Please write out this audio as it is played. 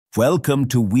Welcome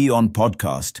to WION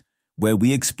Podcast, where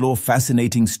we explore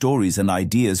fascinating stories and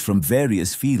ideas from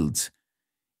various fields.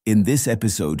 In this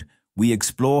episode, we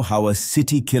explore how a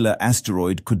city-killer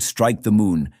asteroid could strike the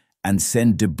moon and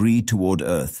send debris toward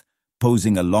Earth,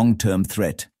 posing a long-term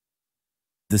threat.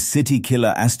 The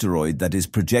city-killer asteroid that is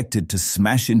projected to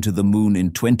smash into the moon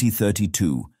in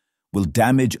 2032 will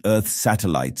damage Earth's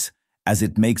satellites as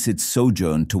it makes its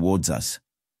sojourn towards us.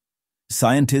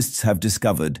 Scientists have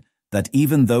discovered that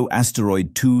even though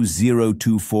asteroid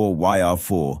 2024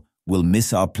 WION will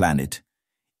miss our planet,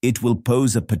 it will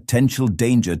pose a potential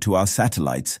danger to our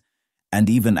satellites and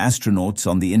even astronauts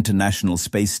on the International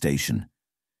Space Station.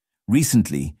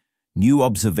 Recently, new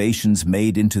observations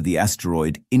made into the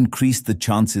asteroid increased the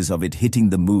chances of it hitting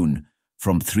the moon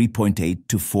from 3.8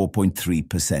 to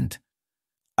 4.3%.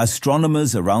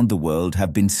 Astronomers around the world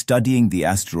have been studying the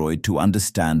asteroid to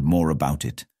understand more about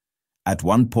it. At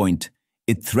one point,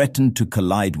 it threatened to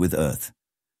collide with Earth.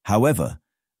 However,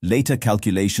 later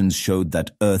calculations showed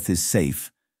that Earth is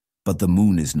safe, but the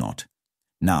moon is not.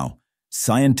 Now,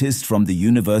 scientists from the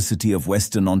University of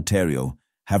Western Ontario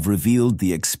have revealed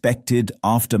the expected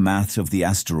aftermath of the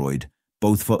asteroid,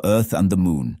 both for Earth and the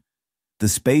moon. The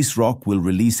space rock will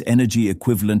release energy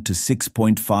equivalent to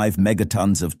 6.5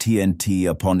 megatons of TNT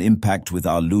upon impact with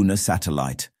our lunar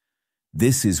satellite.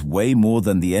 This is way more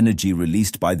than the energy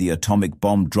released by the atomic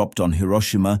bomb dropped on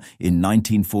Hiroshima in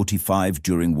 1945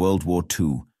 during World War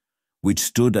II, which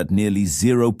stood at nearly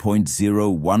 0.015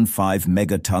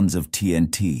 megatons of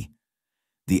TNT.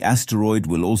 The asteroid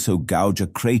will also gouge a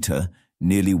crater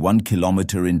nearly 1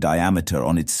 kilometer in diameter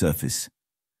on its surface.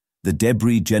 The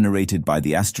debris generated by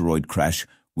the asteroid crash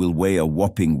will weigh a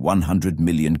whopping 100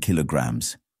 million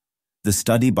kilograms. The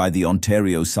study by the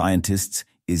Ontario scientists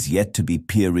is yet to be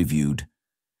peer-reviewed.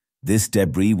 This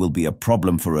debris will be a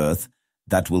problem for Earth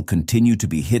that will continue to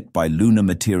be hit by lunar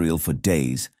material for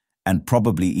days and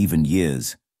probably even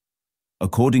years.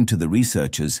 According to the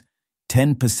researchers,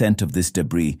 10% of this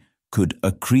debris could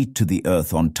accrete to the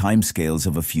Earth on timescales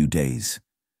of a few days.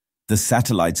 The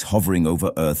satellites hovering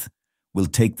over Earth will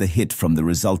take the hit from the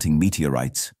resulting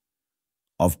meteorites.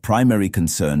 Of primary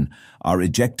concern are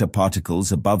ejecta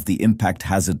particles above the impact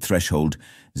hazard threshold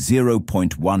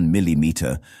 0.1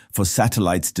 millimeter for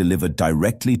satellites delivered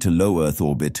directly to low Earth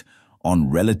orbit on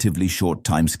relatively short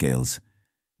timescales,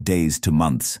 days to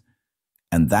months,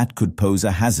 and that could pose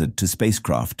a hazard to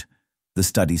spacecraft, the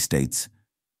study states.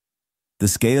 The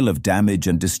scale of damage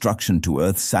and destruction to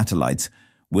Earth's satellites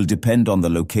will depend on the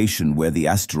location where the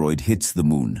asteroid hits the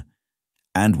moon,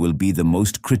 and will be the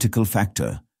most critical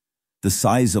factor. The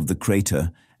size of the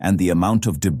crater and the amount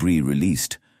of debris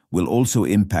released will also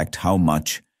impact how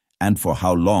much and for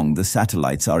how long the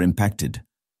satellites are impacted.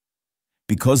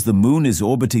 Because the moon is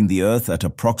orbiting the Earth at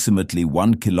approximately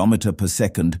 1 kilometer per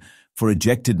second for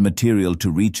ejected material to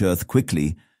reach Earth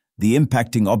quickly, the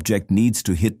impacting object needs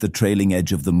to hit the trailing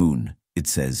edge of the moon, it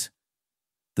says.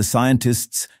 The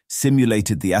scientists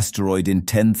simulated the asteroid in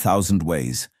 10,000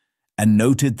 ways and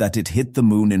noted that it hit the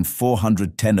moon in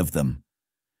 410 of them.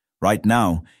 Right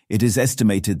now, it is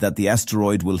estimated that the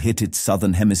asteroid will hit its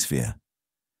southern hemisphere.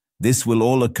 This will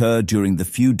all occur during the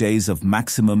few days of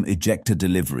maximum ejecta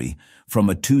delivery from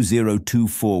a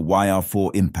 2024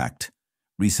 WION impact,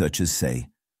 researchers say.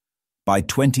 By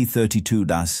 2032,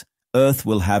 Earth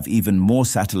will have even more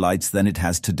satellites than it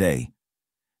has today.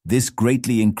 This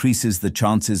greatly increases the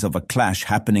chances of a clash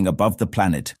happening above the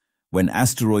planet when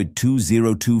asteroid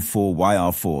 2024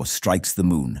 WION strikes the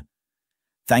moon.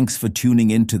 Thanks for tuning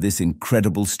in to this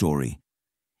incredible story.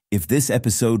 If this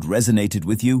episode resonated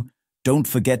with you, don't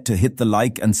forget to hit the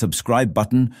like and subscribe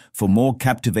button for more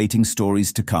captivating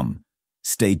stories to come.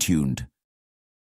 Stay tuned.